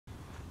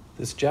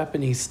This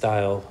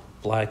Japanese-style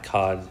black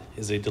cod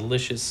is a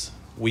delicious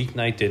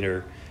weeknight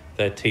dinner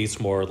that tastes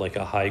more like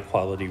a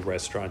high-quality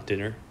restaurant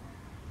dinner.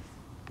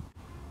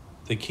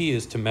 The key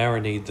is to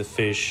marinate the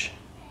fish,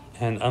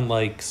 and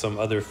unlike some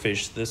other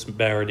fish, this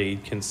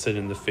marinade can sit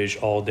in the fish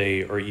all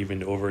day or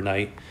even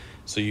overnight,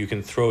 so you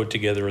can throw it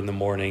together in the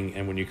morning,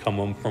 and when you come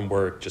home from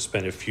work, just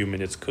spend a few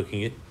minutes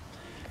cooking it.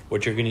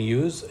 What you're going to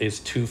use is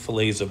 2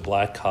 fillets of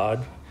black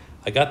cod.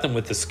 I got them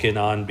with the skin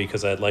on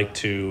because I'd like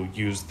to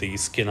use the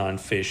skin on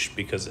fish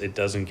because it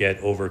doesn't get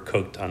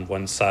overcooked on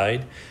one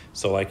side,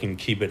 so I can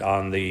keep it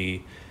on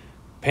the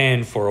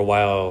pan for a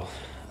while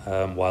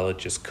it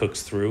just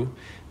cooks through.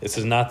 This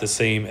is not the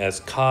same as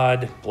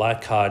cod.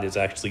 Black cod is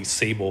actually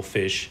sable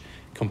fish,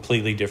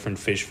 completely different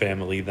fish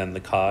family than the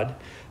cod.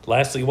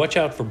 Lastly, watch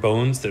out for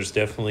bones. There's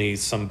definitely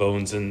some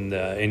bones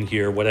in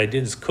here. What I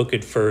did is cook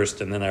it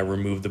first and then I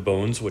removed the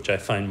bones, which I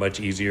find much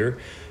easier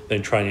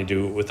than trying to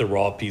do it with a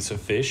raw piece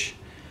of fish.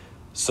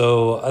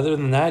 So other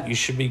than that, you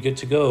should be good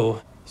to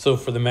go. So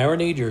for the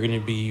marinade, you're going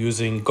to be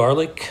using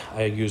garlic.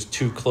 I used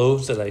 2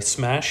 cloves that I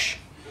smash.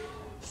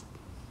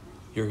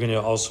 You're going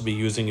to also be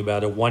using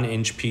about a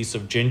 1-inch piece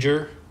of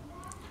ginger.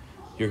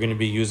 You're going to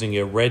be using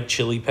a red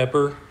chili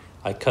pepper.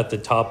 I cut the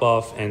top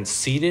off and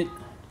seed it.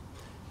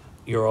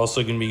 You're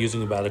also going to be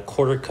using about a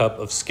 1/4 cup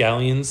of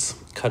scallions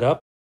cut up.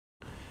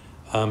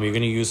 You're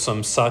going to use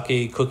some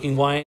sake cooking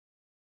wine.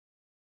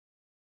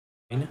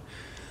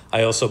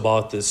 I also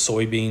bought this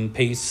soybean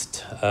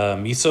paste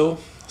miso,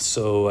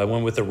 so I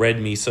went with the red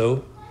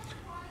miso.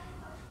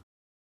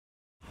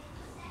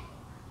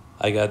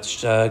 I got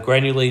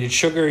granulated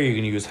sugar. You're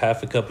going to use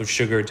 1/2 cup of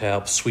sugar to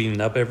help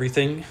sweeten up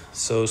everything.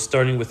 So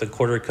starting with a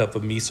 1/4 cup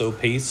of miso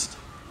paste,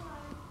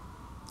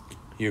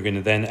 you're going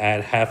to then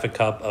add 1/2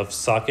 cup of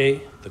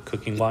sake, the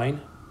cooking wine.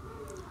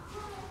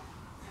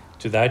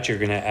 To that, you're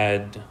going to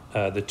add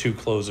the 2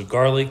 cloves of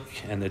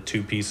garlic and the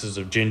 2 pieces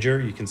of ginger.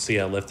 You can see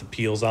I left the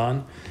peels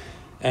on.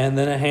 And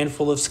then a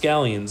handful of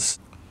scallions.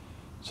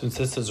 Since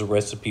this is a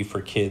recipe for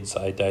kids,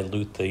 I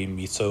dilute the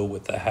miso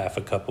with a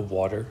 1/2 cup of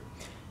water.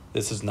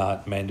 This is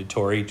not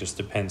mandatory, just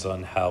depends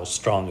on how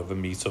strong of a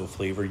miso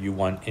flavor you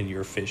want in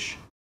your fish.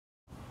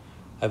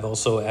 I've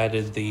also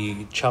added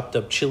the chopped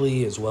up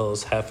chili as well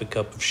as 1/2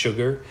 cup of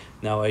sugar.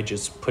 Now I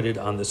just put it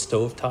on the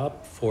stove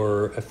top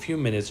for a few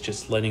minutes,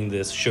 just letting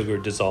this sugar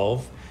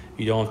dissolve.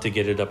 You don't have to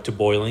get it up to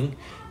boiling,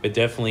 but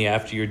definitely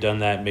after you're done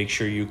that, make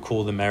sure you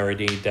cool the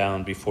marinade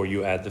down before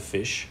you add the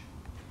fish.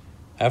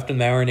 After the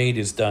marinade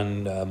is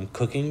done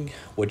cooking,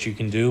 what you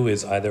can do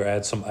is either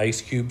add some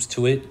ice cubes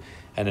to it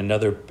and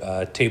another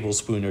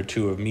tablespoon or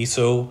 2 of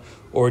miso,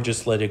 or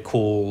just let it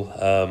cool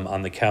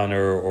on the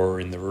counter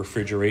or in the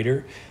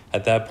refrigerator.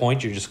 At that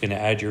point, you're just going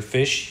to add your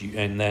fish,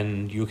 and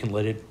then you can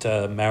let it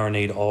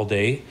marinate all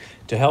day.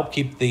 To help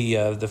keep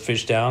the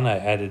fish down, I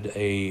added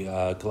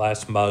a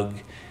glass mug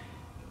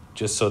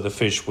just so the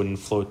fish wouldn't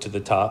float to the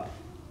top.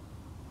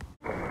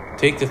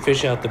 Take the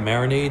fish out the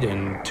marinade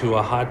and to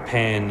a hot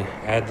pan,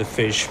 add the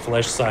fish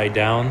flesh side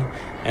down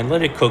and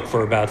let it cook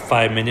for about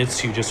 5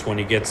 minutes. You just want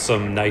to get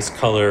some nice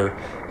color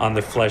on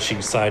the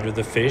fleshy side of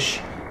the fish.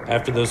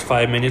 After those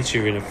 5 minutes,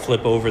 you're going to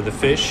flip over the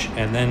fish,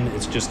 and then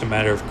it's just a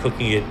matter of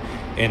cooking it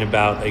in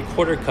about a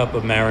 1/4 cup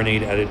of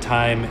marinade at a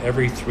time.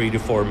 Every 3 to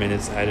 4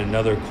 minutes, add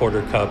another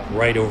 1/4 cup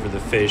right over the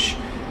fish.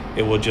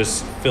 It will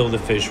just fill the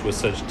fish with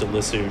such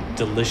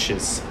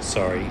delicious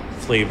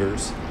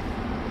flavors.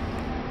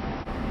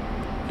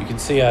 You can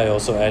see I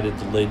also added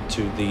the lid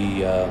to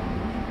the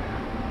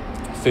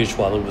fish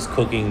while it was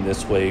cooking.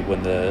 This way,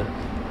 when the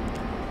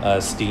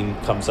steam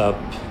comes up,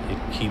 it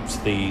keeps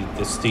the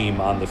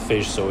steam on the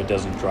fish so it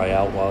doesn't dry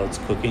out while it's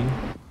cooking.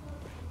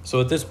 So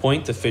at this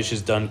point, the fish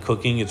is done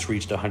cooking. It's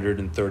reached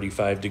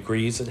 135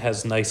 degrees. It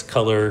has nice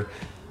color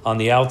on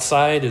the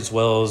outside, as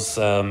well as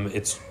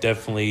it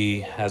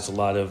definitely has a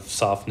lot of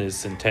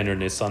softness and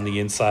tenderness on the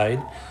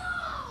inside.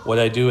 What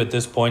I do at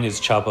this point is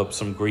chop up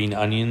some green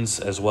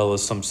onions as well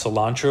as some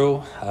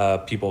cilantro.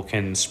 People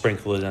can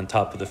sprinkle it on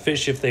top of the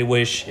fish if they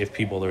wish. If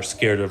people are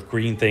scared of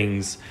green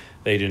things,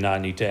 they do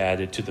not need to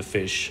add it to the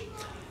fish.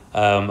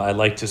 I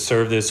like to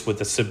serve this with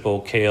a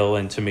simple kale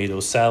and tomato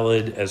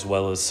salad as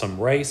well as some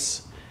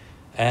rice.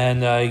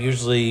 And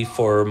usually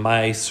for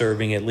my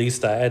serving, at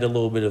least, I add a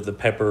little bit of the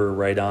pepper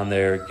right on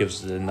there. It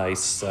gives it a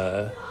nice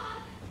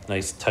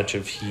touch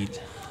of heat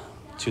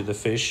to the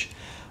fish.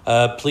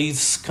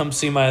 Please come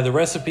see my other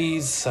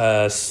recipes.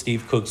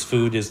 Steve Cooks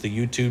Food is the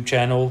YouTube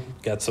channel.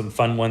 Got some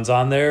fun ones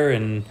on there,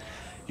 and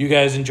you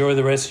guys enjoy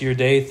the rest of your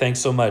day. Thanks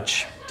so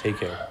much. Take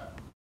care.